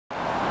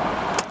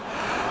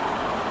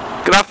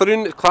Good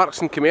afternoon, it's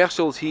Clarkson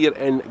Commercials here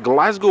in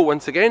Glasgow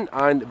once again,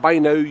 and by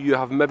now you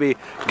have maybe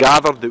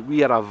gathered that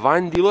we are a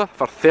van dealer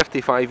for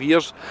 35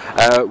 years.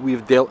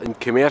 We've dealt in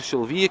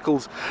commercial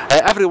vehicles.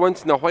 Every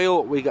once in a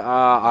while we get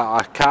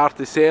a car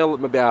to sell,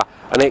 maybe an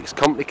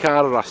ex-company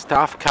car or a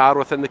staff car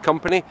within the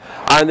company,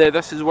 and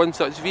this is one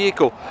such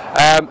vehicle.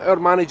 Our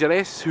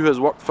manageress, who has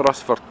worked for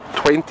us for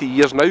 20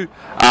 years now,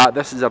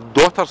 this is her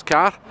daughter's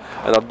car,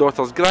 and her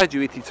daughter's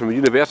graduated from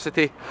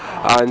university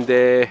and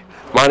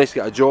managed to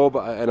get a job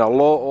in a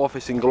law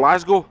office in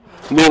Glasgow.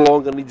 No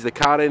longer needs the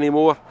car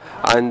anymore,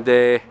 and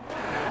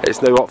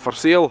it's now up for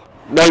sale.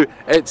 Now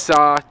it's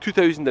a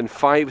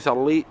 2005, it's a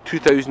late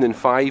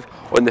 2005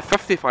 on the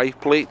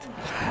 55 plate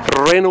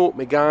Renault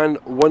Megane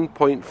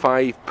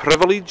 1.5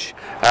 Privilege.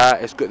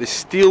 It's got the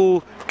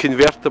steel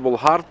convertible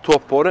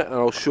hardtop on it, and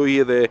I'll show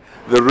you the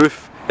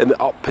roof in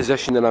the up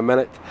position in a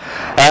minute.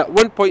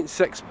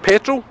 1.6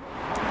 petrol.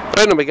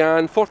 Renault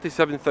Megane,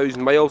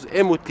 47,000 miles,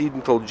 MOT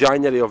until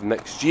January of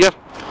next year.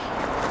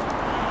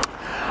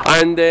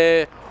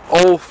 And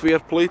all fair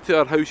play to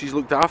her, how she's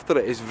looked after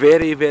it. It's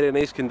very, very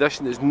nice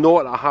condition. It's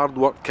not a hard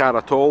work car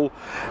at all.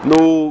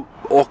 No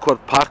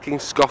awkward parking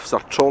scuffs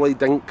or trolley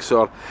dinks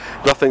or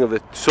nothing of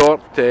the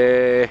sort.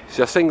 She's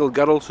a single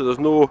girl, so there's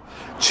no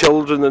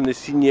children in the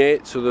scene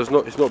yet, so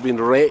it's not being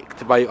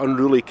wrecked by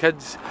unruly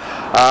kids.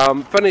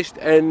 Finished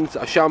in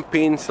a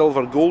champagne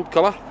silver gold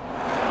colour.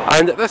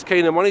 And at this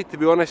kind of money, to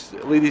be honest,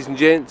 ladies and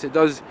gents, it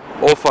does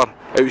offer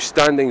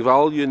outstanding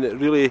value, and it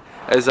really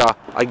is a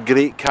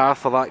great car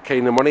for that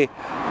kind of money.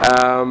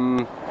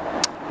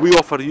 We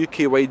offer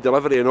UK-wide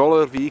delivery on all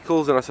our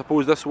vehicles, and I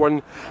suppose this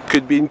one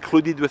could be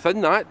included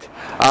within that.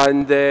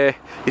 And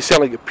you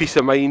certainly get peace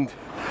of mind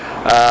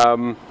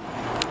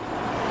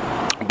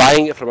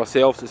buying it from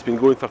ourselves. It's been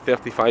going for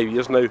 35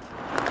 years now.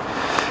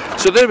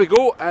 So there we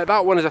go,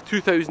 that one is a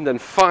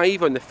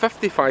 2005 on the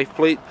 55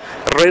 plate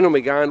Renault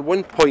Megane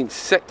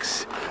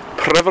 1.6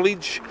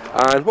 Privilege.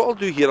 And what I'll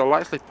do here, I'll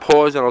actually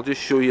pause and I'll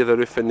just show you the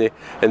roof in the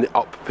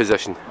up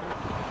position.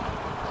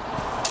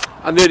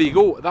 And there you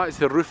go, that's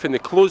the roof in the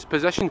closed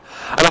position.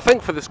 And I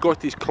think for the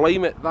Scottish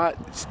climate, that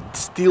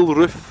steel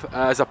roof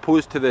as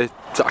opposed to the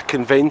sort of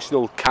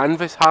conventional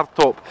canvas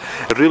hardtop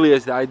really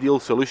is the ideal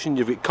solution.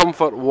 You've got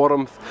comfort,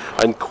 warmth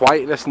and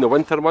quietness in the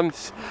winter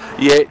months,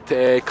 yet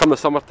come the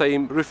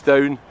summertime, roof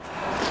down,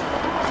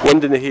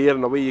 wind in the hair,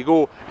 and away you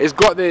go. It's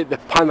got the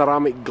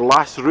panoramic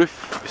glass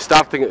roof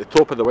starting at the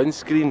top of the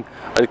windscreen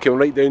and coming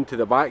right down to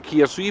the back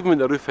here, so even when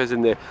the roof is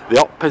in the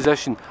up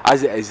position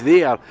as it is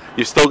there,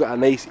 you've still got a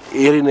nice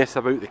airiness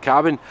about the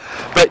cabin.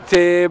 But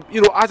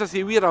you know, as I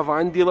say, we're a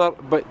van dealer,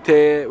 but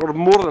we're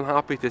more than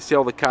happy to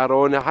sell the car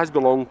on. It has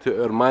belonged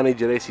to our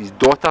manageress's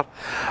daughter,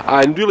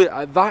 and really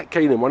at that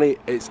kind of money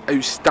it's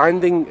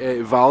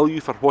outstanding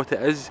value for what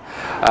it is,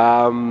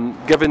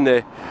 given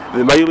the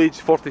mileage,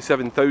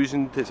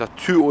 47,000, it's a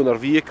two-owner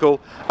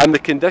vehicle, and the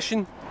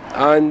condition,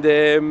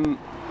 and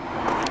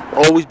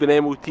always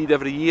been MOT'd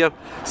every year,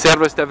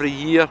 serviced every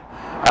year,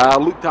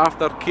 looked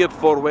after, cared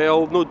for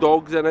well, no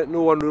dogs in it,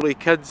 no unruly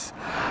kids,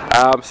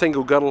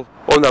 single girl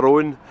on her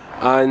own,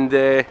 and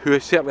who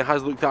certainly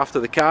has looked after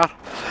the car.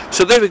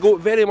 So there we go,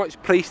 very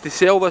much priced to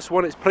sell this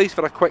one. It's priced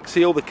for a quick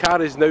sale. The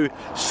car is now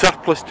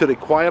surplus to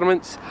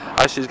requirements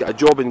as she's got a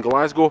job in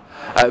Glasgow.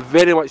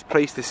 Very much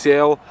priced to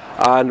sell,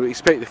 and we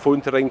expect the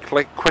phone to ring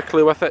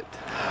quickly with it.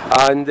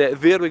 And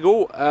there we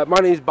go. My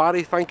name's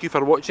Barry, thank you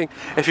for watching.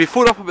 If you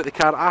phone up about the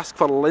car, ask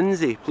for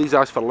Lindsay. Please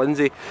ask for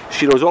Lindsay,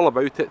 she knows all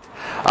about it.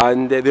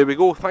 And there we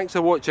go, thanks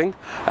for watching.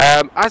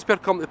 As per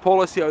company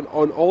policy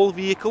on all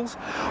vehicles,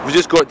 we've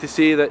just got to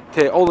say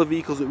that all the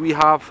vehicles that we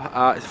have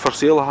for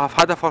sale have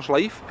had a first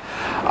life,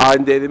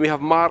 and they may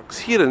have marks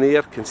here and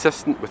there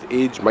consistent with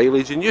age,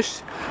 mileage and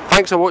use.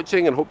 Thanks for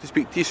watching, and hope to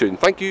speak to you soon.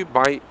 Thank you,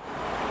 bye.